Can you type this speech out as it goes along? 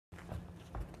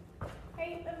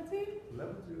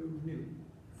level 2 new.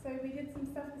 So we did some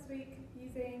stuff this week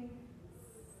using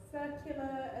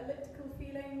circular elliptical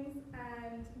feelings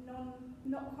and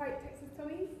not quite Texas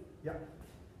Tommies. Yeah.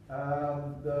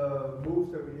 The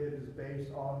moves that we did is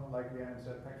based on, like Leanne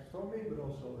said, Texas Tommy, but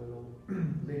also a little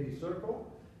Lindy circle.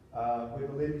 With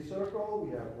the Lindy circle,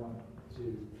 we have 1,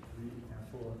 2, 3, and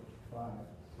 4, 5,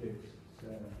 6,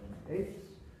 7, 8.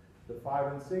 The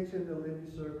 5 and 6 in the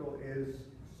Lindy circle is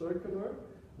circular.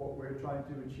 What we're trying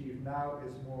to achieve now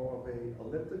is more of a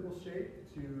elliptical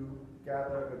shape to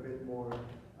gather a bit more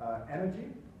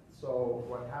energy. So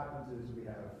what happens is we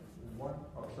have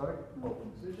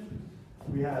open position.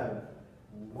 We have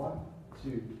 1,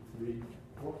 2, 3,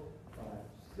 4, 5,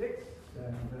 6,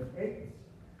 7, 8.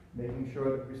 Making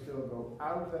sure that we still go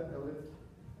out of that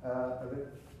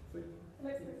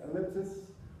ellipsis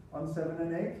on 7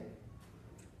 and 8.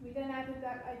 We then added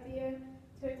that idea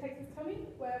to a Texas Tommy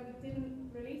where we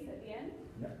didn't release at the end.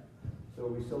 Yeah. So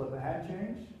we still have the hand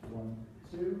change. 1,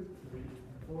 2, 3,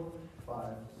 4,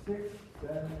 5, 6,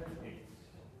 7, and 8.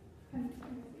 Can you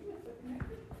see if we're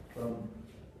connected? From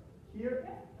here.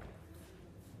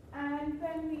 Yeah. And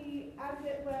then we added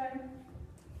it where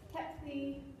kept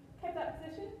that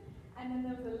position, and then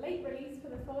there was a late release for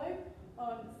the follow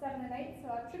on 7 and 8. So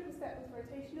our triple step was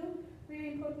rotational.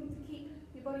 Really important to keep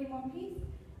your body in one piece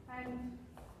and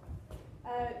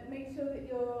make sure that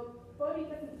your body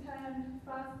doesn't turn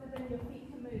faster than your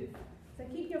feet can move. So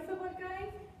keep your footwork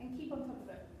going and keep on top of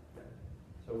it.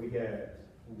 So we get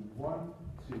 1,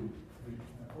 2, 3,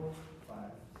 4, 5,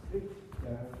 6,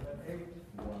 7, 8.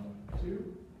 1,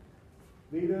 2.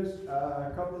 Leaders,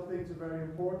 a couple of things are very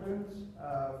important.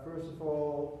 First of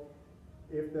all,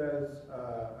 if there's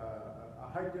a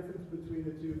height difference between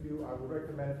the two of you, I would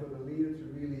recommend for the leader to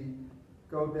really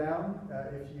go down.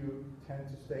 If you tend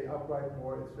to stay upright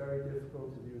more, it's very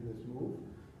difficult to do this move.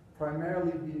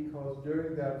 Primarily because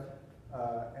during that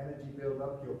energy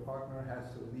build-up, your partner has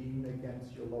to lean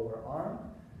against your lower arm.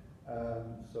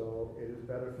 So it is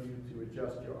better for you to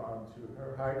adjust your arm to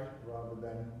her height rather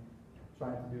than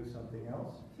trying to do something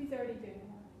else. She's already doing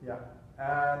that. Yeah.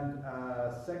 And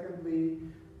secondly,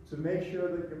 to make sure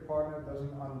that your partner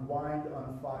doesn't unwind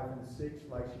on 5 and 6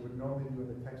 like she would normally do in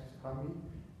the Texas Tommy,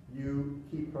 you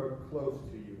keep her close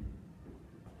to you.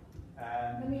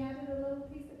 And then we added a little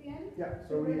piece at the end. Yeah,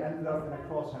 so we ended up in a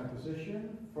cross-hand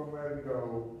position from where we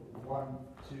go 1,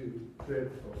 2,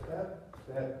 triple step,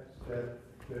 step, step,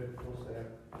 triple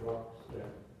step, rock,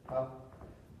 step, up,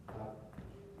 up,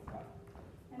 up.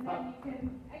 And then you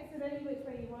can exit any which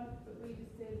way you want, but we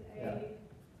just did a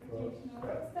rotational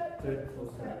rock step,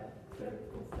 triple step,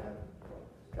 triple step, rock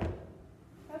step.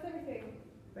 That's everything.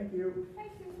 Thank you.